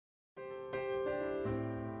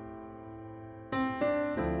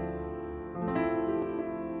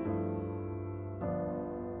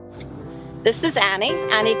This is Annie.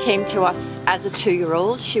 Annie came to us as a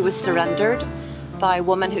 2-year-old. She was surrendered by a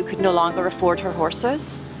woman who could no longer afford her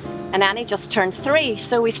horses. And Annie just turned 3.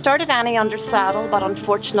 So we started Annie under saddle, but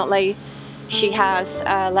unfortunately she has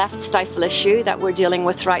a left stifle issue that we're dealing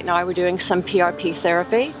with right now. We're doing some PRP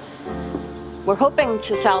therapy. We're hoping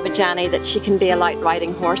to salvage Annie that she can be a light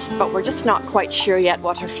riding horse, but we're just not quite sure yet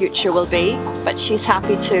what her future will be. But she's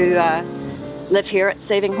happy to live here at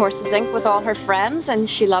Saving Horses Inc. with all her friends, and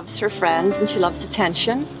she loves her friends and she loves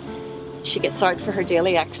attention. She gets out for her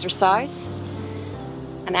daily exercise.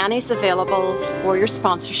 And Annie's available for your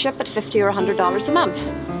sponsorship at $50 or $100 a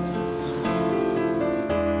month.